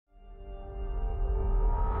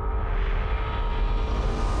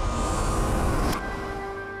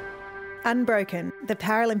Unbroken, the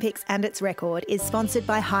Paralympics and its record is sponsored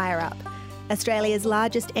by HireUp, Australia's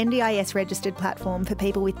largest NDIS-registered platform for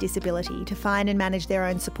people with disability to find and manage their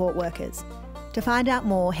own support workers. To find out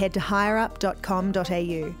more, head to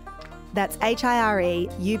hireup.com.au. That's hireup.com.au.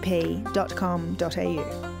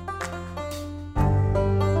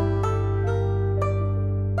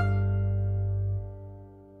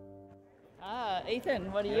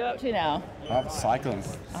 Ethan, what are you up to now? I'm cycling.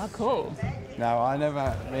 Oh, cool. No, I've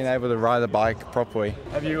never been able to ride a bike properly.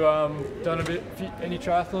 Have you done any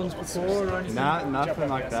triathlons before or anything? No, nothing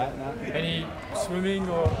like that. No. Any swimming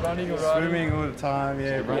or running or riding? Swimming all the time,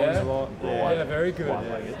 running a lot. Yeah, very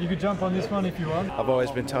good. You could jump on this one if you want. I've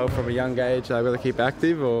always been told from a young age that I've got to keep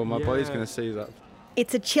active or my body's going to seize up.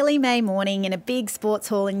 It's a chilly May morning in a big sports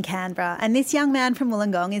hall in Canberra, and this young man from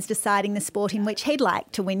Wollongong is deciding the sport in which he'd like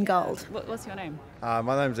to win gold. What's your name? My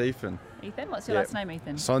name's Ethan. Ethan? What's your last name,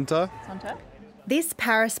 Ethan? Sonta. Sonta? This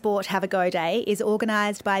Parasport Have a Go Day is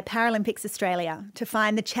organised by Paralympics Australia to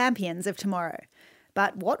find the champions of tomorrow.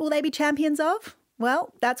 But what will they be champions of?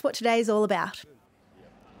 Well, that's what today is all about.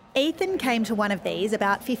 Ethan came to one of these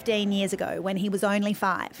about 15 years ago when he was only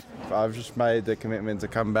 5. I've just made the commitment to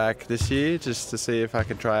come back this year just to see if I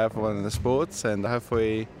can try out for one of the sports and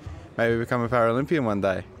hopefully maybe become a Paralympian one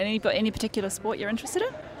day. Any particular sport you're interested in?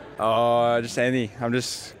 Oh, just any. I'm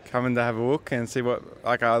just coming to have a look and see what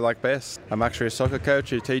I like best. I'm actually a soccer coach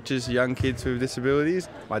who teaches young kids with disabilities.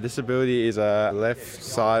 My disability is left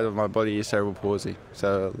side of my body is cerebral palsy,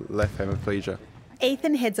 so left hemiplegia.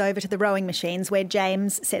 Ethan heads over to the rowing machines where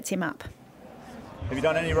James sets him up. Have you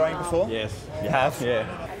done any rowing before? Yes. You have? Yeah.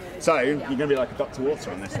 So, you're going to be like a Dr.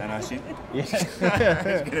 Walter on this then, I assume? Yeah. He's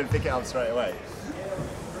going to pick it up straight away.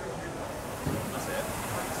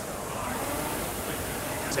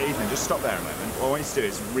 So Ethan, just stop there a moment. What I want you to do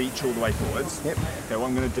is reach all the way forwards. Yep. Okay, what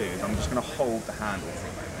I'm going to do is I'm just going to hold the handle for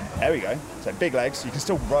a moment. There we go. So big legs. You can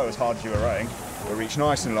still row as hard as you were rowing. But reach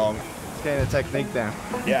nice and long. Just getting the technique down.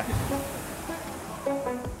 Yeah.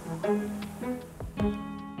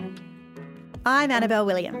 I'm Annabelle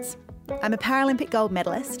Williams. I'm a Paralympic gold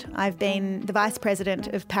medalist. I've been the Vice President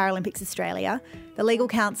of Paralympics Australia, the Legal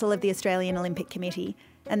Counsel of the Australian Olympic Committee,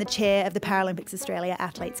 and the Chair of the Paralympics Australia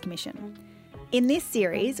Athletes Commission. In this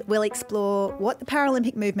series, we'll explore what the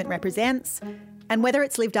Paralympic movement represents and whether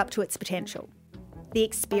it's lived up to its potential. The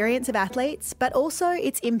experience of athletes, but also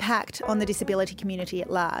its impact on the disability community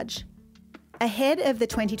at large. Ahead of the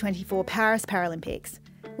 2024 Paris Paralympics,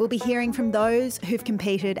 we'll be hearing from those who've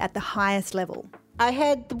competed at the highest level. I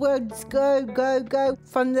heard the words go, go, go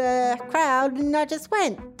from the crowd and I just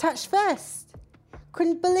went, touch first.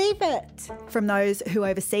 Couldn't believe it. From those who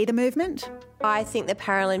oversee the movement. I think the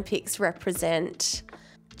Paralympics represent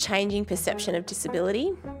changing perception of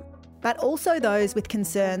disability. But also those with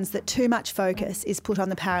concerns that too much focus is put on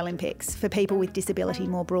the Paralympics for people with disability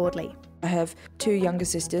more broadly. I have 2 younger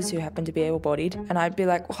sisters who happen to be able-bodied, and I'd be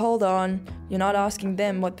like, hold on, you're not asking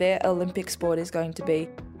them what their Olympic sport is going to be.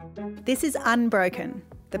 This is Unbroken,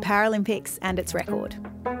 the Paralympics and its record.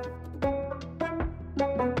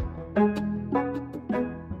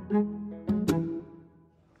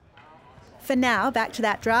 For now, back to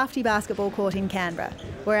that drafty basketball court in Canberra,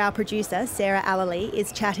 where our producer, Sarah Allally,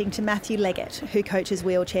 is chatting to Matthew Leggett, who coaches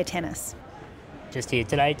wheelchair tennis. Just here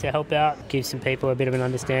today to help out, give some people a bit of an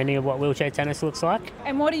understanding of what wheelchair tennis looks like.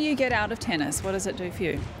 And what do you get out of tennis? What does it do for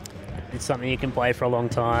you? It's something you can play for a long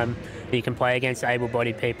time. You can play against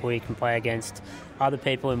able-bodied people, you can play against other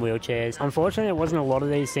people in wheelchairs. Unfortunately, there wasn't a lot of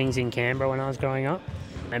these things in Canberra when I was growing up.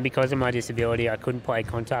 And because of my disability, I couldn't play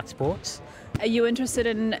contact sports. Are you interested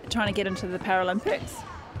in trying to get into the Paralympics?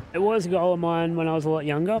 It was a goal of mine when I was a lot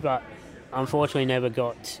younger, but unfortunately never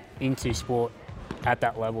got into sport at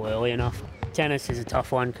that level early enough. Tennis is a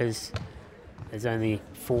tough one because there's only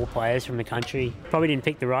 4 players from the country. Probably didn't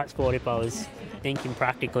pick the right sport if I was thinking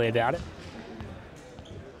practically about it.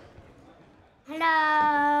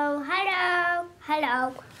 Hello, hello,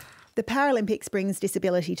 hello. The Paralympics brings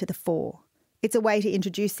disability to the fore. It's a way to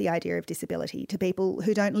introduce the idea of disability to people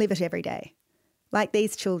who don't live it every day. Like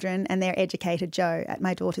these children and their educator Joe at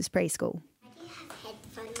my daughter's preschool.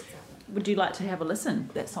 Would you like to have a listen?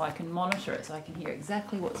 That's so I can monitor it, so I can hear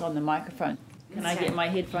exactly what's on the microphone. Can I get my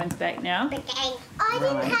headphones back now? Okay. I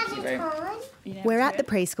didn't have it on. We're at the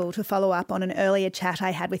preschool to follow up on an earlier chat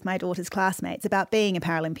I had with my daughter's classmates about being a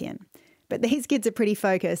Paralympian. But these kids are pretty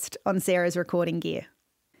focused on Sarah's recording gear.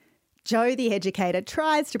 Joe, the educator,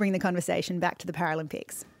 tries to bring the conversation back to the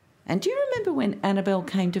Paralympics. And do you remember when Annabelle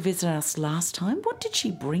came to visit us last time? What did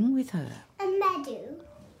she bring with her? A medal.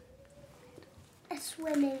 A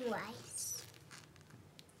swimming race.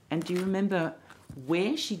 And do you remember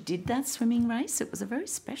where she did that swimming race? It was a very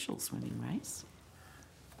special swimming race.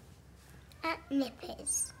 At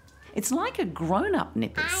Nippers. It's like a grown-up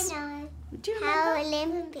Nippers. I know. Do you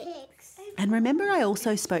remember? Paralympics. And remember, I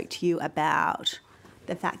also spoke to you about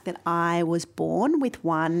the fact that I was born with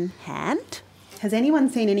one hand. Has anyone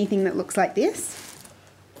seen anything that looks like this?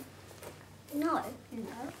 No.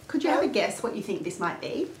 Could you have a guess what you think this might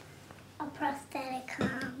be? A prosthetic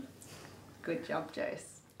arm. Good job, Jose.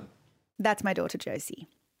 That's my daughter, Josie.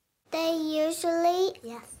 They usually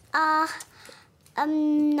are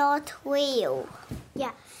not real.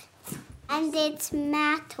 Yeah. And it's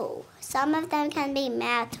metal. Some of them can be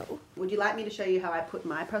metal. Would you like me to show you how I put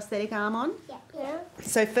my prosthetic arm on? Yeah.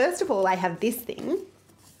 So first of all, I have this thing.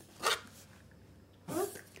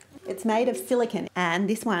 It's made of silicone, and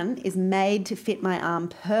this one is made to fit my arm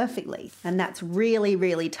perfectly, and that's really,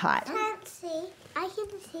 really tight. Can't see. I can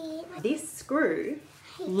see it. This screw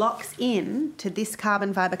locks in to this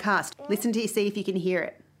carbon fibre cast. Listen to see if you can hear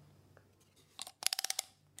it.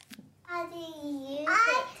 How do you use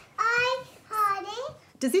it? I got it.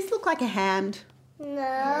 Does this look like a hand?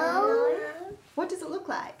 No. What does it look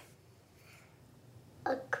like?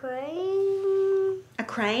 A crane. A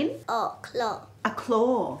crane? Or claw. A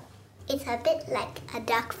claw. It's a bit like a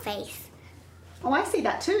duck face. Oh, I see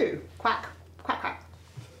that too. Quack, quack, quack.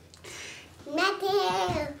 Metal.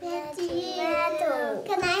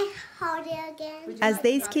 Can I hold it again? As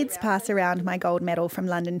these kids pass around my gold medal from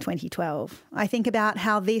London 2012, I think about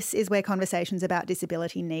how this is where conversations about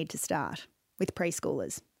disability need to start, with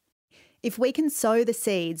preschoolers. If we can sow the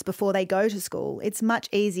seeds before they go to school, it's much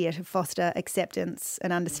easier to foster acceptance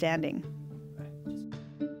and understanding.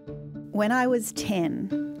 When I was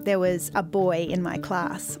 10, there was a boy in my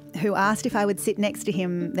class who asked if I would sit next to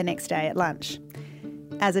him the next day at lunch.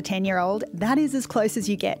 As a 10-year-old, that is as close as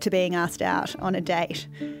you get to being asked out on a date.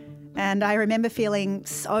 And I remember feeling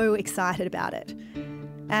so excited about it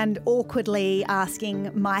and awkwardly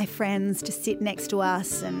asking my friends to sit next to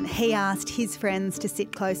us, and he asked his friends to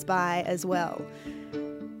sit close by as well.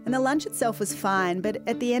 And the lunch itself was fine, but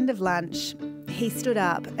at the end of lunch, he stood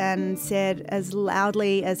up and said as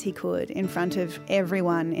loudly as he could in front of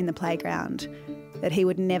everyone in the playground that he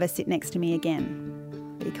would never sit next to me again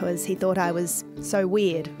because he thought I was so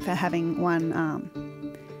weird for having one arm.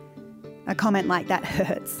 A comment like that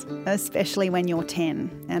hurts, especially when you're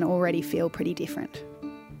 10 and already feel pretty different.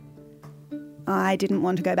 I didn't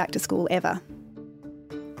want to go back to school ever.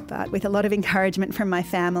 But with a lot of encouragement from my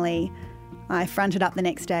family, I fronted up the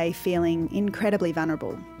next day feeling incredibly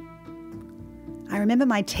vulnerable. I remember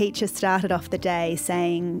my teacher started off the day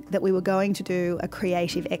saying that we were going to do a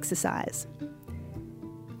creative exercise.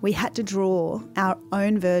 We had to draw our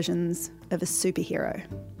own versions of a superhero.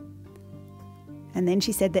 And then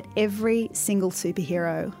she said that every single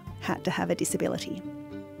superhero had to have a disability.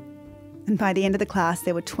 And by the end of the class,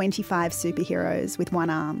 there were 25 superheroes with one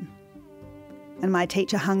arm. And my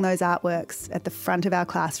teacher hung those artworks at the front of our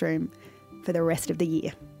classroom for the rest of the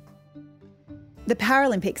year. The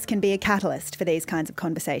Paralympics can be a catalyst for these kinds of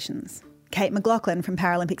conversations. Kate McLaughlin from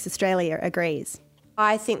Paralympics Australia agrees.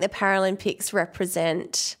 I think the Paralympics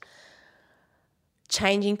represent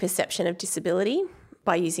changing perception of disability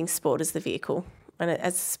by using sport as the vehicle,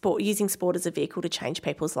 and using sport as a vehicle to change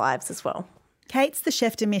people's lives as well. Kate's the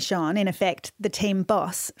chef de mission, in effect, the team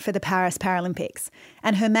boss for the Paris Paralympics,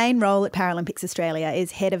 and her main role at Paralympics Australia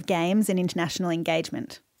is head of games and international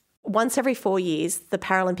engagement. Once every 4 years, the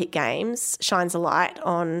Paralympic Games shines a light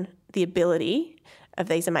on the ability of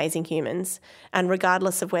these amazing humans, and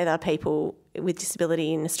regardless of whether people with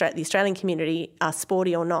disability in the Australian community are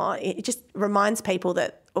sporty or not, it just reminds people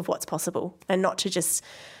of what's possible, and not to just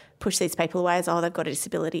push these people away as, oh, they've got a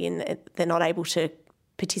disability and they're not able to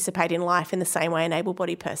participate in life in the same way an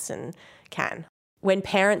able-bodied person can. When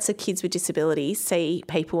parents of kids with disabilities see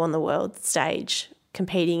people on the world stage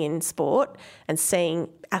competing in sport and seeing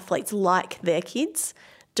athletes like their kids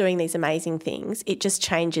doing these amazing things, it just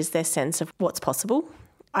changes their sense of what's possible.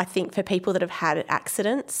 I think for people that have had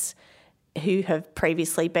accidents who have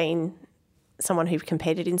previously been someone who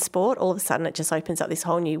competed in sport, all of a sudden it just opens up this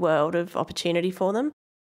whole new world of opportunity for them.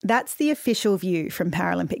 That's the official view from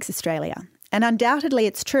Paralympics Australia. And undoubtedly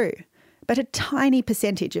it's true. But a tiny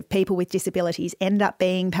percentage of people with disabilities end up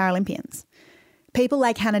being Paralympians. People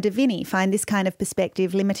like Hannah Deviney find this kind of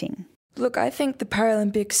perspective limiting. Look, I think the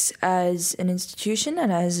Paralympics as an institution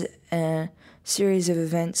and as a series of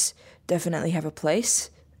events definitely have a place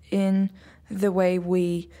in the way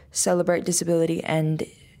we celebrate disability and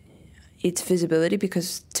its visibility,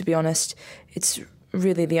 because, to be honest, it's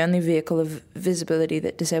really the only vehicle of visibility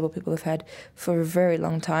that disabled people have had for a very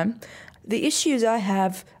long time. The issues I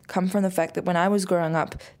have come from the fact that when I was growing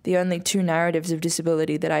up, the only two narratives of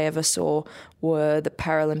disability that I ever saw were the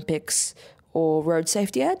Paralympics or road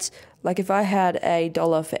safety ads. Like if I had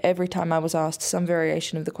 $1 for every time I was asked some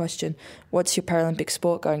variation of the question, what's your Paralympic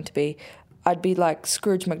sport going to be? I'd be like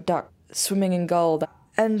Scrooge McDuck, swimming in gold.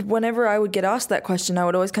 And whenever I would get asked that question, I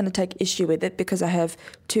would always kind of take issue with it because I have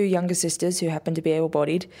two younger sisters who happen to be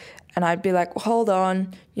able-bodied. And I'd be like, well, hold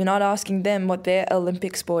on, you're not asking them what their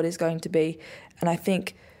Olympic sport is going to be. And I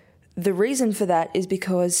think the reason for that is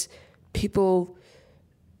because people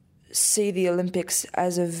see the Olympics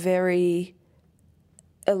as a very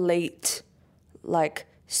elite, like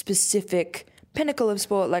specific pinnacle of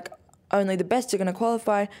sport, like only the best are going to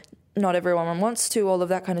qualify, not everyone wants to, all of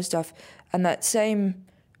that kind of stuff. And that same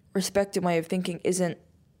respect and way of thinking isn't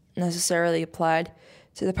necessarily applied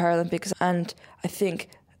to the Paralympics. And I think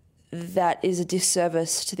that is a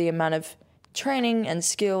disservice to the amount of training and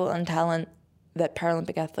skill and talent that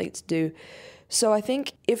Paralympic athletes do. So I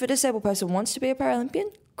think if a disabled person wants to be a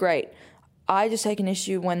Paralympian, great. I just take an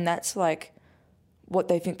issue when that's like what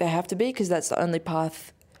they think they have to be, because that's the only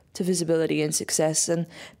path to visibility and success. And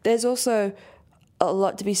there's also a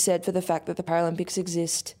lot to be said for the fact that the Paralympics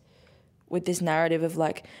exist with this narrative of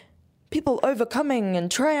like people overcoming and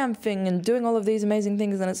triumphing and doing all of these amazing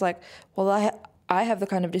things. And it's like, well, I have the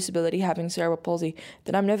kind of disability, having cerebral palsy,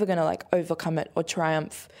 that I'm never going to like overcome it or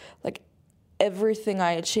triumph. Like everything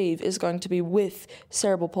I achieve is going to be with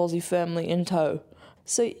cerebral palsy firmly in tow.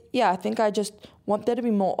 So yeah, I think I just want there to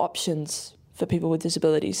be more options for people with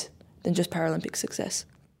disabilities than just Paralympic success.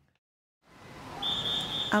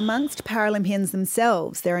 Amongst Paralympians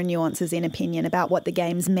themselves, there are nuances in opinion about what the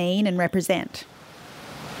Games mean and represent.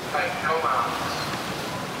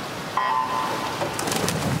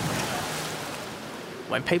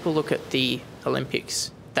 When people look at the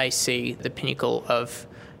Olympics, they see the pinnacle of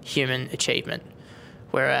human achievement,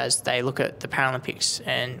 whereas they look at the Paralympics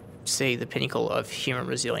and see the pinnacle of human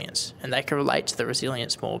resilience. And they can relate to the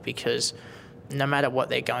resilience more because no matter what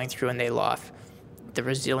they're going through in their life, the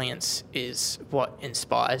resilience is what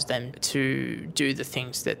inspires them to do the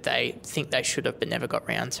things that they think they should have but never got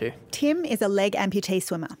round to. Tim is a leg amputee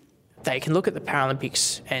swimmer. They can look at the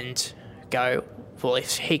Paralympics and go, well,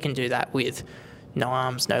 if he can do that with no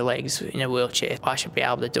arms, no legs, in a wheelchair, I should be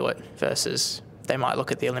able to do it. Versus they might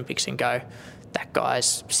look at the Olympics and go, that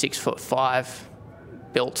guy's 6'5",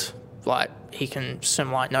 built like he can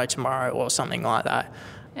swim like no tomorrow or something like that.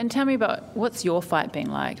 And tell me about what's your fight been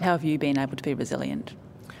like? How have you been able to be resilient?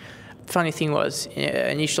 Funny thing was,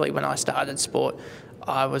 initially when I started sport,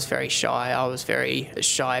 I was very shy. I was very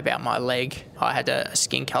shy about my leg. I had a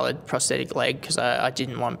skin-coloured prosthetic leg because I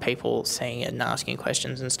didn't want people seeing it and asking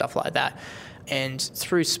questions and stuff like that. And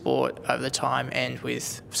through sport over the time and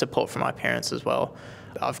with support from my parents as well,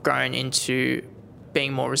 I've grown into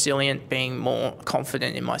being more resilient, being more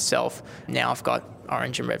confident in myself. Now I've got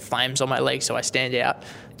orange and red flames on my legs, so I stand out.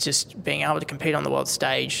 Just being able to compete on the world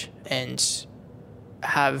stage and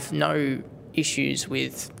have no issues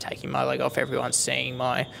with taking my leg off, everyone seeing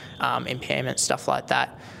my impairment, stuff like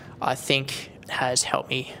that, I think has helped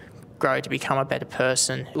me grow to become a better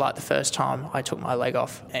person. Like the first time I took my leg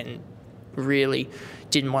off and really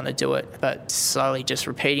didn't want to do it, but slowly just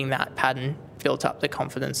repeating that pattern built up the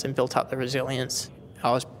confidence and built up the resilience.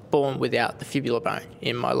 I was born without the fibula bone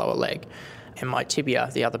in my lower leg, and my tibia,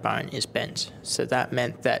 the other bone, is bent. So that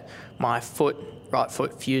meant that my right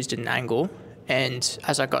foot fused at an angle, and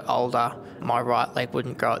as I got older, my right leg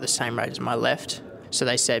wouldn't grow at the same rate as my left. So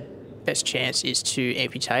they said, best chance is to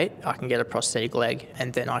amputate. I can get a prosthetic leg,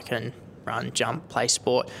 and then I can run, jump, play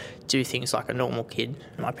sport, do things like a normal kid.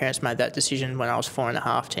 My parents made that decision when I was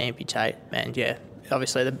 4.5 to amputate, and yeah,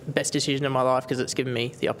 obviously the best decision of my life because it's given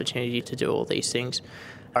me the opportunity to do all these things.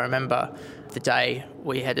 I remember the day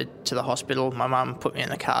we headed to the hospital, my mum put me in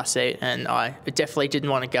the car seat and I definitely didn't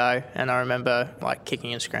want to go, and I remember like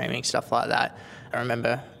kicking and screaming, stuff like that. I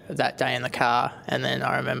remember that day in the car, and then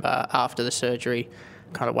I remember after the surgery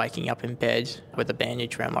kind of waking up in bed with a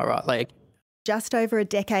bandage around my right leg. Just over a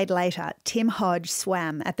decade later, Tim Hodge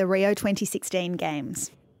swam at the Rio 2016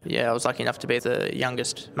 Games. Yeah, I was lucky enough to be the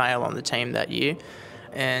youngest male on the team that year,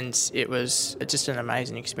 and it was just an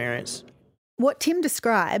amazing experience. What Tim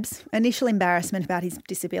describes, initial embarrassment about his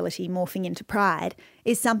disability morphing into pride,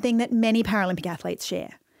 is something that many Paralympic athletes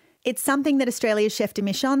share. It's something that Australia's chef de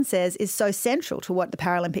mission says is so central to what the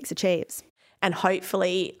Paralympics achieves. And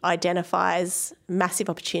hopefully identifies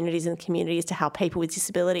massive opportunities in the community as to how people with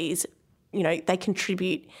disabilities, you know, they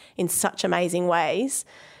contribute in such amazing ways,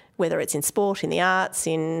 whether it's in sport, in the arts,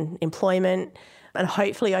 in employment. and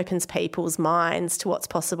hopefully opens people's minds to what's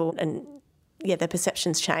possible and, their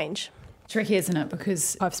perceptions change. Tricky, isn't it?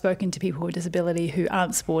 Because I've spoken to people with disability who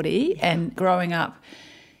aren't sporty and growing up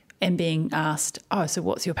and being asked, so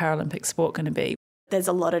what's your Paralympic sport going to be? There's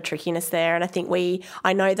a lot of trickiness there, and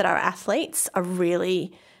I know that our athletes are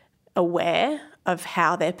really aware of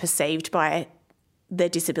how they're perceived by the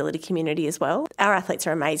disability community as well. Our athletes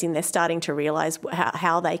are amazing. They're starting to realise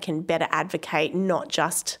how they can better advocate not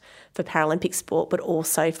just for Paralympic sport but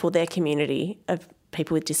also for their community of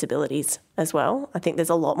people with disabilities as well. I think there's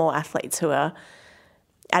a lot more athletes who are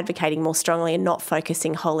advocating more strongly and not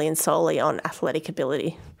focusing wholly and solely on athletic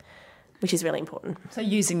ability, which is really important. So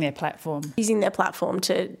using their platform. Using their platform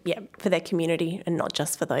for their community and not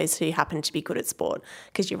just for those who happen to be good at sport.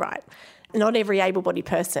 Because you're right, not every able-bodied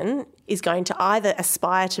person is going to either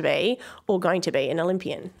aspire to be or going to be an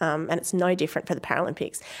Olympian, and it's no different for the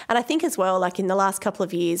Paralympics. And I think as well, like in the last couple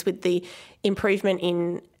of years with the improvement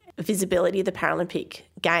in visibility of the Paralympic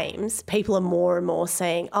Games, people are more and more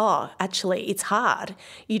saying, actually, it's hard.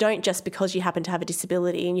 You don't just because you happen to have a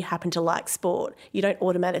disability and you happen to like sport, you don't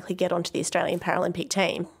automatically get onto the Australian Paralympic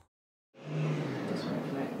team.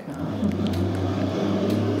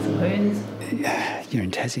 You're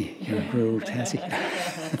in Tassie. You're in rural Tassie.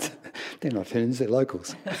 They're not ferns, they're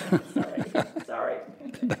locals. Sorry.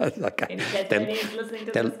 That's okay. Any Tasmanians listening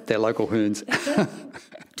to this? They're local ferns.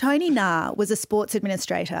 Tony Nah was a sports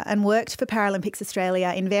administrator and worked for Paralympics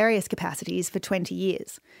Australia in various capacities for 20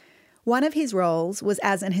 years. One of his roles was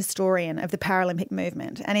as an historian of the Paralympic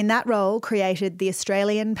movement, and in that role created the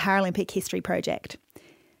Australian Paralympic History Project.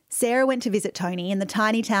 Sarah went to visit Tony in the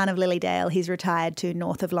tiny town of Lilydale he's retired to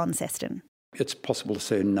north of Launceston. It's possible to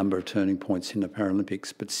see a number of turning points in the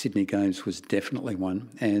Paralympics, but Sydney Games was definitely one.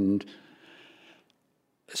 And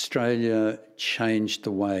Australia changed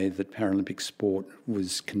the way that Paralympic sport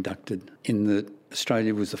was conducted, in that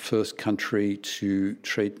Australia was the first country to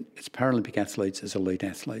treat its Paralympic athletes as elite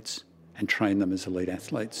athletes and train them as elite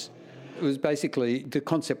athletes. It was basically, the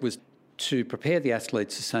concept was to prepare the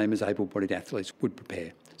athletes the same as able-bodied athletes would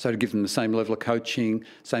prepare. So to give them the same level of coaching,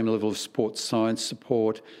 same level of sports science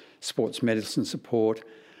support, sports medicine support,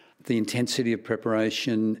 the intensity of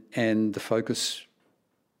preparation and the focus,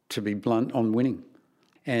 to be blunt, on winning.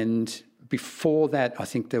 And before that, I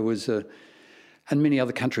think there was and many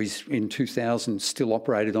other countries in 2000 still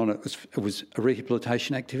operated on it. It was a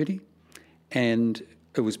rehabilitation activity and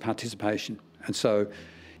it was participation. And so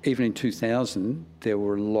even in 2000, there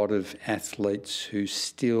were a lot of athletes who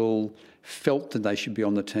still felt that they should be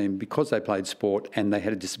on the team because they played sport and they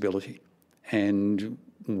had a disability. And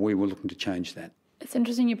we were looking to change that. It's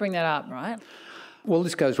interesting you bring that up, right? Well,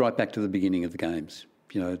 this goes right back to the beginning of the Games.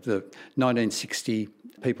 You know, the 1960,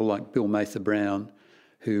 people like Bill Mather Brown,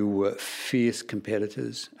 who were fierce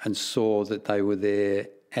competitors and saw that they were there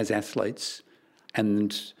as athletes,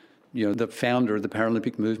 and the founder of the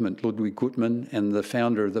Paralympic movement, Ludwig Guttmann, and the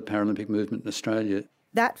founder of the Paralympic movement in Australia.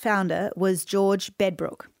 That founder was George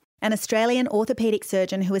Bedbrook, an Australian orthopaedic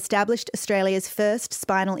surgeon who established Australia's first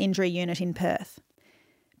spinal injury unit in Perth.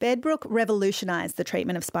 Bedbrook revolutionised the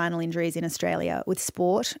treatment of spinal injuries in Australia with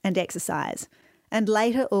sport and exercise, and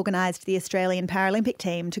later organised the Australian Paralympic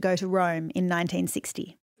team to go to Rome in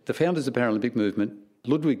 1960. The founders of the Paralympic movement,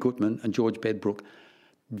 Ludwig Guttmann and George Bedbrook,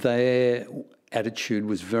 their attitude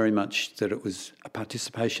was very much that it was a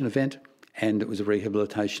participation event and it was a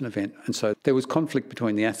rehabilitation event. And so there was conflict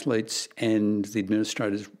between the athletes and the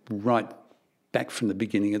administrators right back from the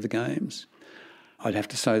beginning of the Games. I'd have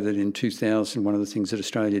to say that in 2000, one of the things that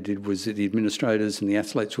Australia did was that the administrators and the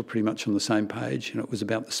athletes were pretty much on the same page, and it was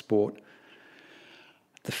about the sport.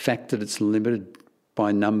 The fact that it's limited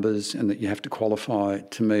by numbers and that you have to qualify,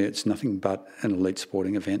 to me, it's nothing but an elite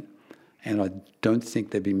sporting event. And I don't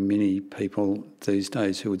think there'd be many people these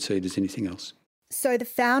days who would see it as anything else. So the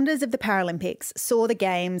founders of the Paralympics saw the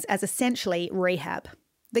Games as essentially rehab.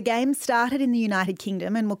 The Games started in the United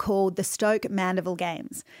Kingdom and were called the Stoke Mandeville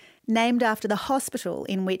Games, named after the hospital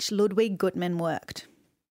in which Ludwig Guttmann worked.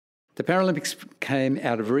 The Paralympics came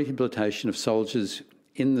out of rehabilitation of soldiers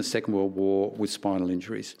in the Second World War with spinal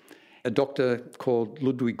injuries. A doctor called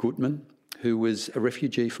Ludwig Guttmann, who was a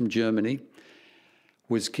refugee from Germany,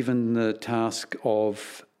 was given the task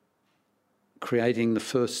of creating the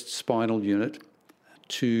first spinal unit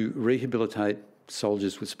to rehabilitate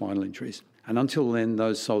soldiers with spinal injuries. And until then,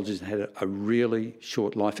 those soldiers had a really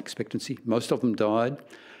short life expectancy. Most of them died,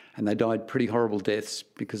 and they died pretty horrible deaths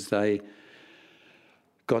because they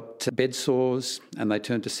got bed sores and they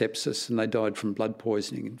turned to sepsis and they died from blood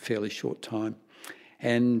poisoning in a fairly short time.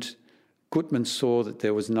 And Guttmann saw that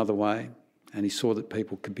there was another way, and he saw that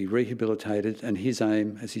people could be rehabilitated, and his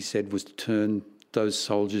aim, as he said, was to turn those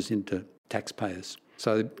soldiers into taxpayers.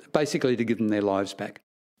 So basically to give them their lives back.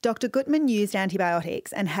 Dr. Gutman used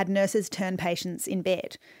antibiotics and had nurses turn patients in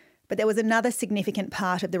bed. But there was another significant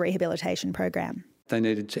part of the rehabilitation program. They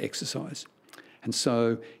needed to exercise. And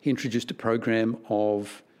so he introduced a program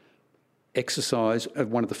of exercise as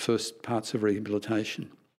one of the first parts of rehabilitation.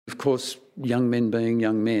 Of course, young men being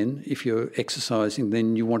young men, if you're exercising,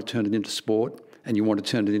 then you want to turn it into sport and you want to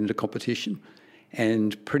turn it into competition.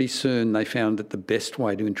 And pretty soon they found that the best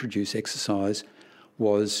way to introduce exercise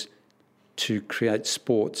was to create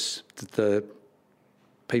sports that the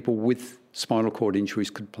people with spinal cord injuries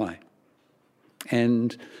could play.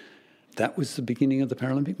 And that was the beginning of the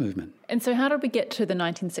Paralympic movement. And so how did we get to the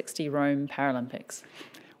 1960 Rome Paralympics?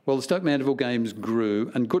 Well, the Stoke Mandeville Games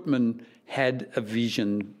grew, and Gutman had a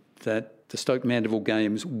vision that the Stoke Mandeville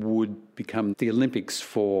Games would become the Olympics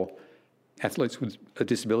for athletes with a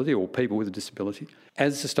disability or people with a disability.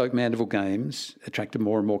 As the Stoke Mandeville Games attracted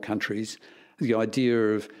more and more countries, the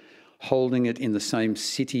idea of holding it in the same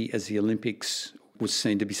city as the Olympics was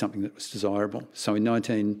seen to be something that was desirable. So in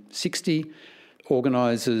 1960,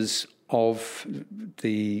 organisers of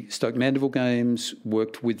the Stoke Mandeville Games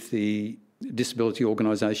worked with the disability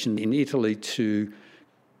organisation in Italy to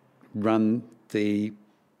run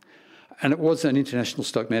and it was an international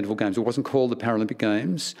Stoke Mandeville Games. It wasn't called the Paralympic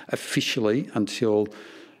Games officially until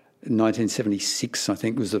 1976, I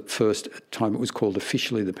think, was the first time it was called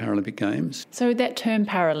officially the Paralympic Games. So that term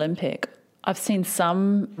Paralympic, I've seen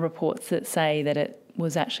some reports that say that it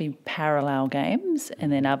was actually parallel games,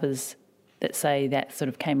 and then others that say that sort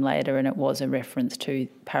of came later and it was a reference to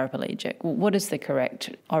paraplegic. What is the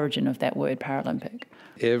correct origin of that word Paralympic?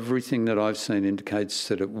 Everything that I've seen indicates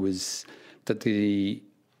that that the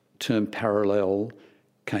term parallel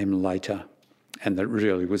came later and that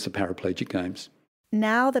really was the paraplegic games.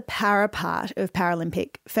 Now the para part of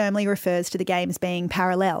Paralympic firmly refers to the games being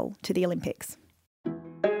parallel to the Olympics.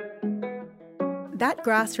 That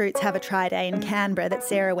Grassroots Have a Try Day in Canberra that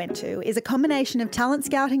Sarah went to is a combination of talent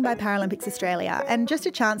scouting by Paralympics Australia and just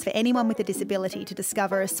a chance for anyone with a disability to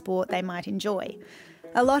discover a sport they might enjoy.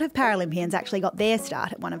 A lot of Paralympians actually got their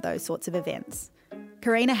start at one of those sorts of events.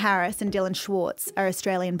 Karina Harris and Dylan Schwartz are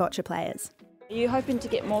Australian bocce players. Are you hoping to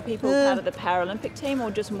get more people part of the Paralympic team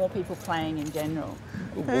or just more people playing in general?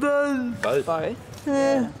 Both. Both?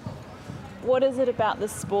 Yeah. What is it about the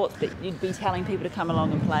sport that you'd be telling people to come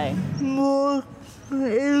along and play? More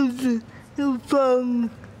is fun.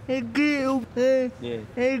 And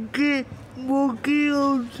get more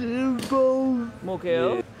girls involved. More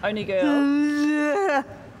girls? Yeah. Only girls? Yeah.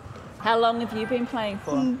 How long have you been playing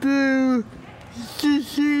for?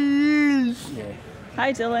 6 years. Yeah.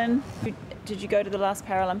 Hi Dylan. Did you go to the last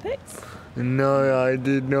Paralympics? No, I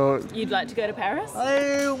did not. You'd like to go to Paris? I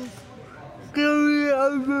am going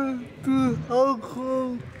over to Hong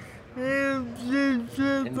Kong in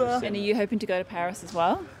December. And are you hoping to go to Paris as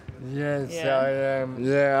well? Yes, yeah. I am.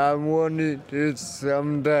 Yeah, I wanted to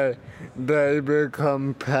someday they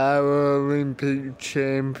become Paralympic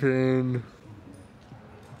champion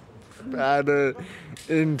at an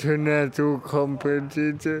international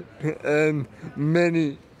competition and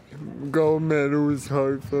many gold medals,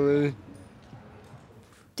 hopefully.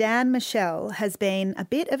 Dan Michel has been a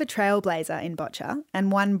bit of a trailblazer in bocce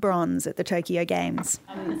and won bronze at the Tokyo Games.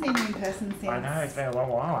 I haven't seen you in person since I know, it's been a long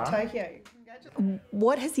while. Tokyo.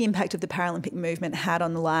 What has the impact of the Paralympic movement had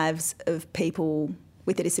on the lives of people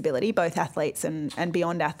with a disability, both athletes and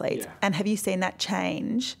beyond athletes? Yeah. And have you seen that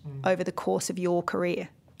change over the course of your career?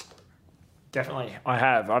 Definitely, I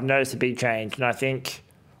have. I've noticed a big change, and I think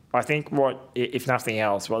what, if nothing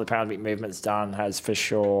else, what the Paralympic movement's done has for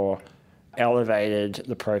sure elevated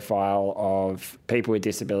the profile of people with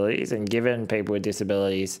disabilities and given people with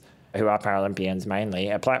disabilities who are Paralympians mainly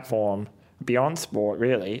a platform beyond sport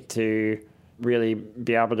really to really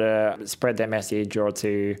be able to spread their message or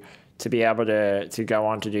to be able to go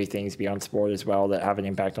on to do things beyond sport as well that have an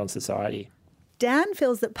impact on society. Dan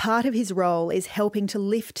feels that part of his role is helping to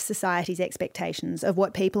lift society's expectations of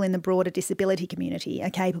what people in the broader disability community are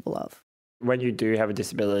capable of. When you do have a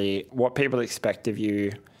disability, what people expect of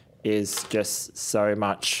you is just so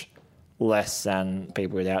much less than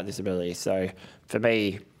people without disability. So for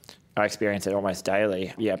me, I experience it almost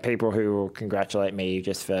daily. Yeah, people who will congratulate me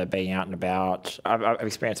just for being out and about. I've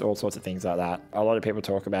experienced all sorts of things like that. A lot of people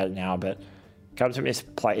talk about it now, but it comes from this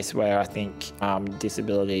place where I think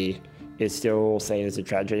disability is still seen as a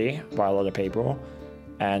tragedy by a lot of people,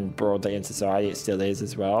 and broadly in society it still is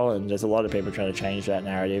as well, and there's a lot of people trying to change that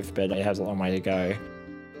narrative, but it has a long way to go.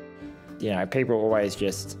 You know, people always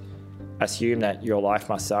just assume that your life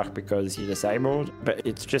must suck because you're disabled, but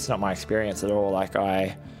it's just not my experience at all. Like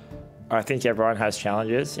I I think everyone has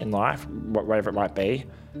challenges in life, whatever it might be.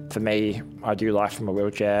 For me, I do life from a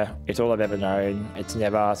wheelchair. It's all I've ever known. It's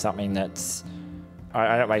never something that's...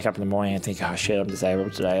 I don't wake up in the morning and think, oh shit, I'm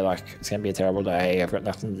disabled today. Like, it's going to be a terrible day. I've got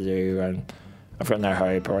nothing to do and I've got no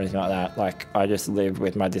hope or anything like that. Like, I just live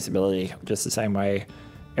with my disability just the same way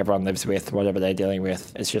everyone lives with whatever they're dealing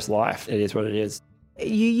with. It's just life. It is what it is.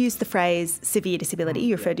 You used the phrase severe disability.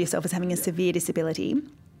 You referred to yourself as having a severe disability.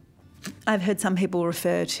 I've heard some people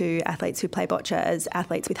refer to athletes who play boccia as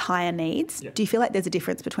athletes with higher needs. Yeah. Do you feel like there's a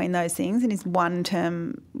difference between those things? And is one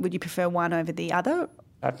term, would you prefer one over the other?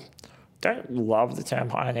 I don't love the term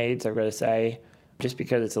higher needs, I've got to say, just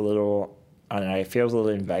because it's a little, I don't know, it feels a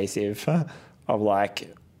little invasive of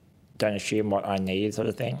like, don't assume what I need sort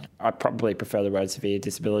of thing. I probably prefer the word severe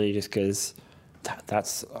disability just because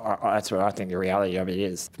that's what I think the reality of it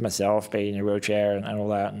is. For myself, being in a wheelchair and all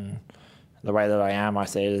that, and the way that I am, I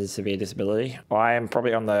see it as a severe disability. I am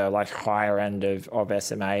probably on the higher end of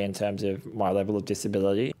SMA in terms of my level of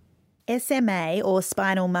disability. SMA, or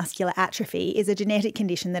spinal muscular atrophy, is a genetic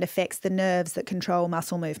condition that affects the nerves that control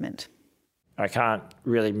muscle movement. I can't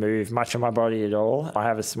really move much of my body at all. I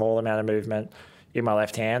have a small amount of movement in my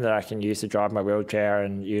left hand that I can use to drive my wheelchair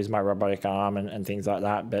and use my robotic arm and things like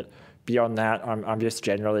that. But beyond that, I'm just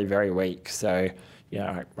generally very weak. So,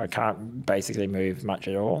 I can't basically move much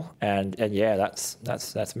at all. And yeah, that's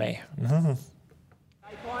me. Mm-hmm.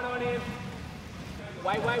 Point on him.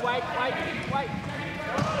 Wait.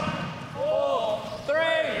 4, 3,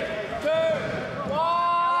 2,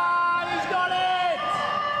 1. He's got it.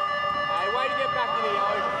 Hey, way to get back to the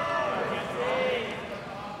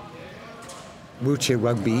open. Wheelchair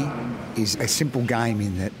rugby is a simple game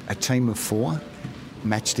in that a team of 4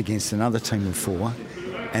 matched against another team of 4,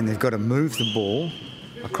 and they've got to move the ball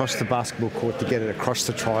across the basketball court to get it across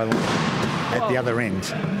the try line at the other end.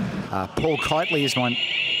 Paul Kitely is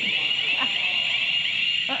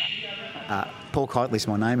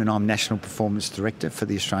my name, and I'm National Performance Director for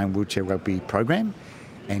the Australian Wheelchair Rugby Program,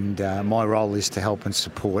 and my role is to help and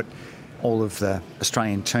support all of the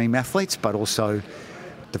Australian team athletes, but also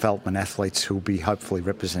development athletes who will be hopefully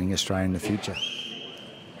representing Australia in the future.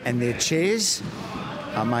 And their chairs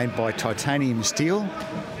are made by titanium steel,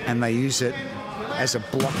 and they use it as a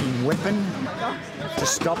blocking weapon to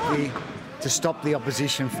stop the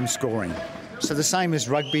opposition from scoring. So the same as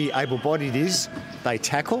rugby able-bodied is, they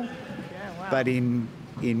tackle, but in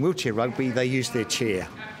wheelchair rugby they use their chair.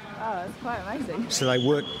 Oh, that's quite amazing. So they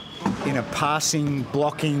work in a passing,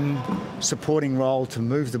 blocking, supporting role to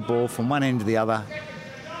move the ball from one end to the other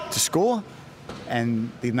to score.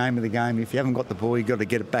 And the name of the game, if you haven't got the ball, you've got to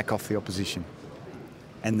get it back off the opposition.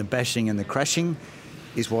 And the bashing and the crashing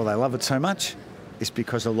is why they love it so much. It's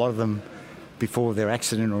because a lot of them, before their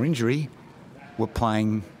accident or injury, were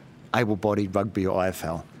playing able-bodied rugby or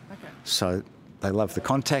AFL. Okay. So they love the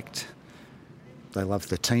contact, they love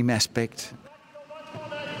the team aspect.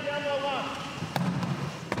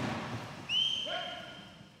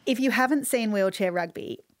 If you haven't seen wheelchair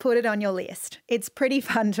rugby, put it on your list. It's pretty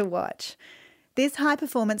fun to watch. This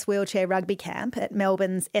high-performance wheelchair rugby camp at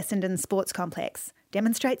Melbourne's Essendon Sports Complex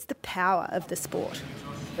demonstrates the power of the sport.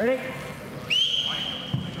 Ready?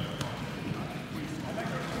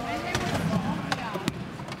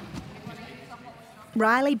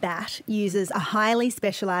 Riley Batt uses a highly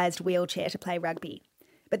specialised wheelchair to play rugby.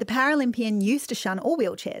 But the Paralympian used to shun all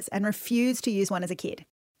wheelchairs and refused to use one as a kid.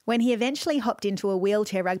 When he eventually hopped into a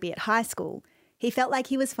wheelchair rugby at high school, he felt like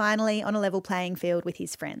he was finally on a level playing field with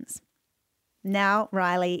his friends. Now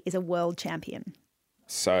Riley is a world champion.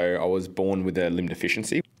 So I was born with a limb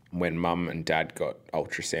deficiency. When Mum and Dad got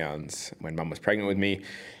ultrasounds, when Mum was pregnant with me,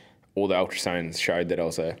 all the ultrasounds showed that I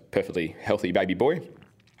was a perfectly healthy baby boy.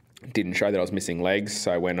 It didn't show that I was missing legs.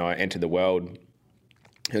 So when I entered the world,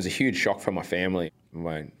 it was a huge shock for my family.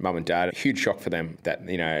 My mum and dad, a huge shock for them that,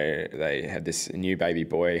 they had this new baby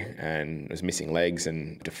boy and was missing legs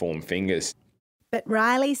and deformed fingers. But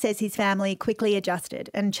Riley says his family quickly adjusted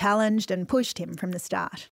and challenged and pushed him from the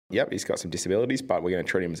start. Yep, he's got some disabilities, but we're going to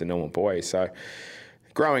treat him as a normal boy. So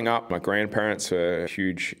growing up, my grandparents were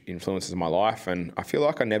huge influences in my life, and I feel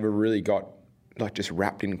like I never really got just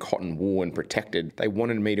wrapped in cotton wool and protected. They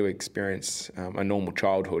wanted me to experience a normal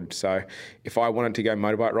childhood. So if I wanted to go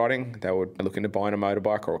motorbike riding, they would look into buying a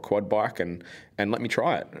motorbike or a quad bike and let me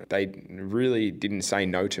try it. They really didn't say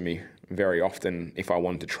no to me very often if I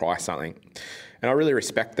wanted to try something. And I really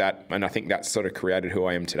respect that, and I think that's sort of created who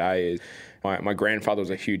I am today. My grandfather was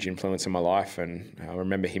a huge influence in my life, and I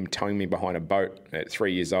remember him towing me behind a boat at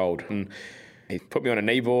 3 years old. And he put me on a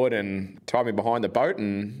kneeboard and tied me behind the boat,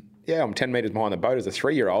 and yeah, I'm 10 metres behind the boat as a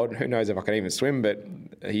 3-year-old. Who knows if I can even swim, but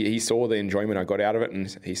he saw the enjoyment I got out of it,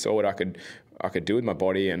 and he saw what I could do with my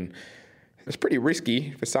body. And it was pretty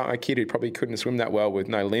risky for a kid who probably couldn't swim that well with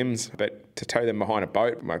no limbs, but to tow them behind a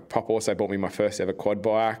boat. My pop also bought me my first ever quad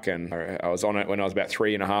bike, and I was on it when I was about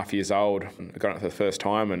 3.5 years old. I got it for the first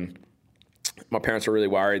time, and my parents were really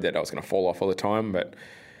worried that I was going to fall off all the time, but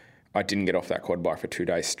I didn't get off that quad bike for 2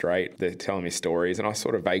 days straight. They're telling me stories, and I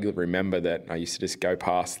sort of vaguely remember that I used to just go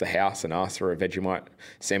past the house and ask for a Vegemite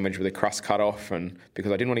sandwich with a crust cut off, and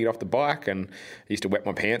because I didn't want to get off the bike, and I used to wet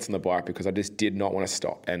my pants on the bike because I just did not want to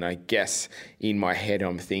stop. And I guess in my head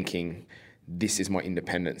I'm thinking, this is my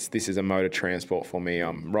independence. This is a mode of transport for me.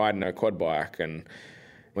 I'm riding a quad bike, and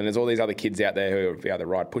when there's all these other kids out there who are able to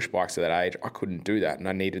ride push bikes at that age, I couldn't do that, and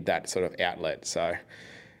I needed that sort of outlet. So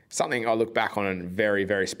something I look back on a very,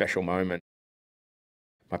 very special moment.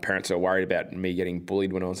 My parents were worried about me getting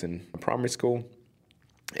bullied when I was in primary school.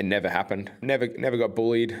 It never happened. Never got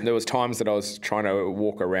bullied. There was times that I was trying to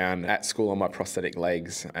walk around at school on my prosthetic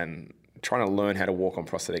legs, and trying to learn how to walk on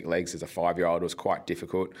prosthetic legs as a 5-year-old was quite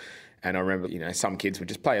difficult. And I remember, some kids would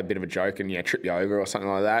just play a bit of a joke and, trip you over or something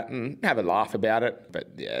like that and have a laugh about it. But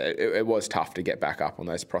yeah, it was tough to get back up on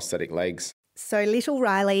those prosthetic legs. So little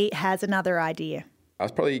Riley has another idea. I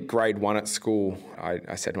was probably grade 1 at school.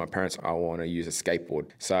 I said to my parents, I want to use a skateboard.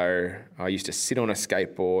 So I used to sit on a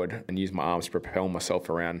skateboard and use my arms to propel myself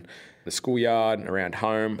around the schoolyard, around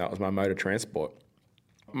home. That was my mode of transport.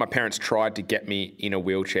 My parents tried to get me in a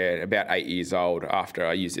wheelchair at about 8 years old after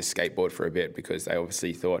I used this skateboard for a bit, because they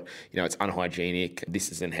obviously thought, it's unhygienic.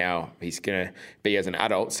 This isn't how he's going to be as an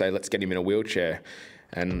adult, so let's get him in a wheelchair.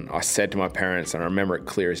 And I said to my parents, and I remember it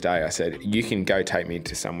clear as day, I said, you can go take me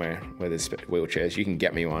to somewhere where there's wheelchairs. You can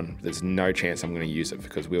get me one. There's no chance I'm going to use it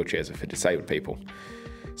because wheelchairs are for disabled people.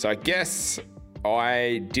 So I guess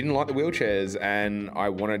I didn't like the wheelchairs, and I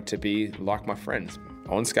wanted to be like my friends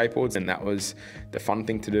on skateboards, and that was the fun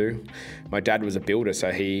thing to do. My dad was a builder,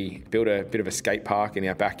 so he built a bit of a skate park in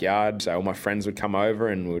our backyard, so all my friends would come over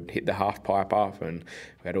and would hit the half pipe up, and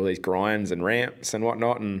we had all these grinds and ramps and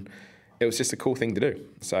whatnot, and it was just a cool thing to do.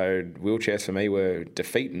 So wheelchairs for me were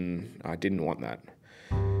defeat, and I didn't want that.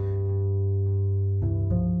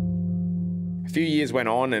 A few years went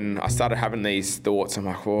on, and I started having these thoughts. I'm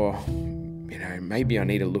like, maybe I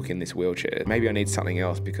need to look in this wheelchair. Maybe I need something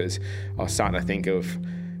else, because I was starting to think of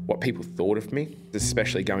what people thought of me,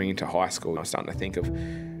 especially going into high school. I was starting to think of,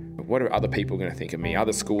 what are other people going to think of me?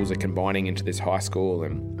 Other schools are combining into this high school,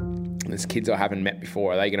 and there's kids I haven't met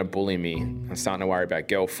before. Are they going to bully me? I'm starting to worry about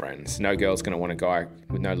girlfriends. No girl's going to want a guy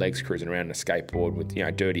with no legs cruising around in a skateboard with,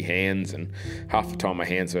 dirty hands, and half the time my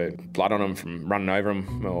hands were blood on them from running over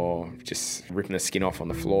them or just ripping the skin off on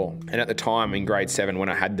the floor. And at the time in grade 7, when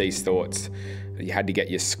I had these thoughts, you had to get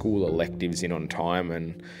your school electives in on time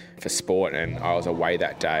and for sport, and I was away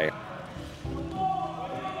that day.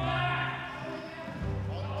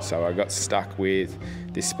 So I got stuck with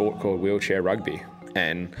this sport called wheelchair rugby,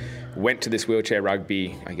 and went to this wheelchair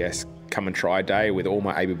rugby, come and try day with all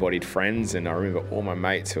my able-bodied friends. And I remember all my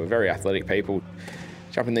mates who were very athletic people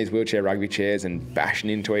jumping these wheelchair rugby chairs and bashing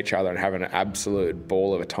into each other and having an absolute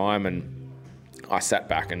ball of a time. And I sat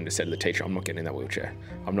back and just said to the teacher, I'm not getting in that wheelchair.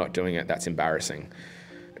 I'm not doing it. That's embarrassing.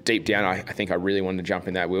 Deep down, I think I really wanted to jump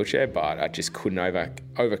in that wheelchair, but I just couldn't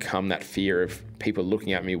overcome that fear of people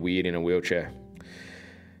looking at me weird in a wheelchair.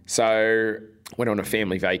 So went on a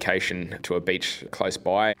family vacation to a beach close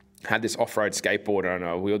by, had this off-road skateboard, and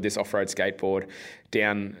I wheeled this off-road skateboard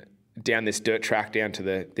down this dirt track down to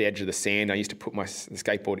the edge of the sand. I used to put my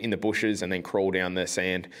skateboard in the bushes and then crawl down the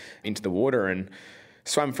sand into the water, and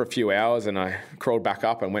swam for a few hours, and I crawled back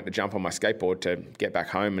up and went to jump on my skateboard to get back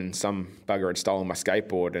home, and some bugger had stolen my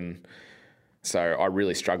skateboard, and so I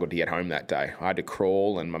really struggled to get home that day. I had to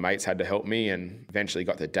crawl, and my mates had to help me, and eventually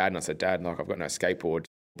got to Dad, and I said, Dad, I've got no skateboard.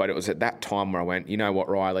 But it was at that time where I went, you know what,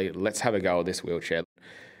 Riley, let's have a go at this wheelchair.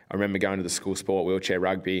 I remember going to the school sport, wheelchair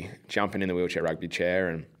rugby, jumping in the wheelchair rugby chair,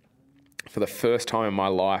 and for the first time in my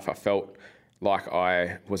life, I felt like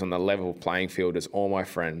I was on the level playing field as all my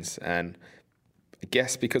friends. And I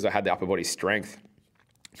guess because I had the upper body strength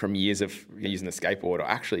from years of using the skateboard, I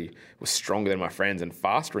actually was stronger than my friends and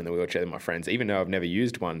faster in the wheelchair than my friends, even though I've never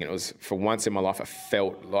used one. And it was, for once in my life, I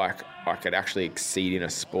felt like I could actually exceed in a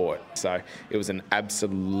sport. So it was an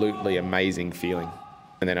absolutely amazing feeling.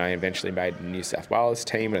 And then I eventually made the New South Wales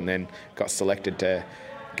team, and then got selected to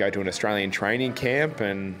go to an Australian training camp,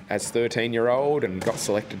 and as 13-year-old, and got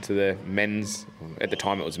selected to the men's, at the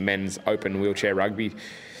time it was men's open wheelchair rugby,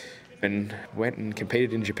 and went and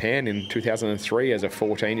competed in Japan in 2003 as a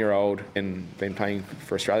 14-year-old, and been playing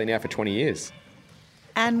for Australia now for 20 years.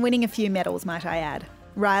 And winning a few medals, might I add.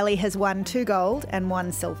 Riley has won 2 gold and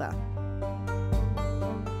 1 silver.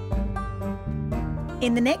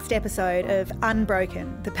 In the next episode of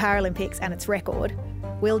Unbroken, the Paralympics and its record,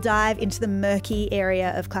 we'll dive into the murky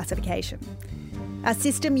area of classification. A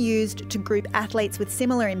system used to group athletes with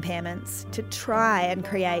similar impairments to try and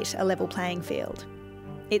create a level playing field.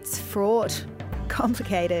 It's fraught,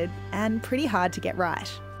 complicated, and pretty hard to get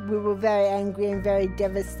right. We were very angry and very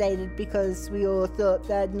devastated because we all thought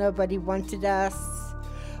that nobody wanted us.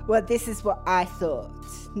 Well, this is what I thought,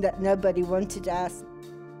 that nobody wanted us.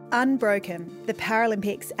 Unbroken, the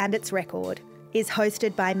Paralympics and its record, is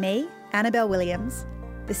hosted by me, Annabelle Williams.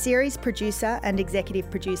 The series producer and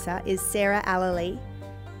executive producer is Sarah Allalee.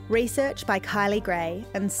 Research by Kylie Gray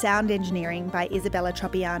and sound engineering by Isabella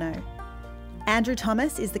Tropiano. Andrew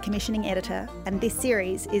Thomas is the commissioning editor, and this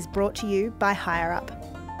series is brought to you by Higher Up.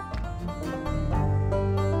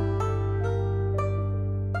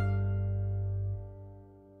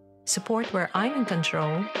 Support where I'm in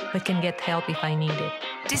control, but can get help if I need it.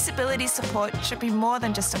 Disability support should be more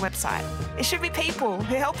than just a website. It should be people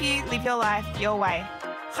who help you live your life your way.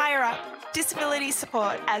 Higher Up, disability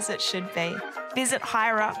support as it should be. Visit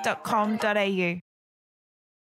higherup.com.au.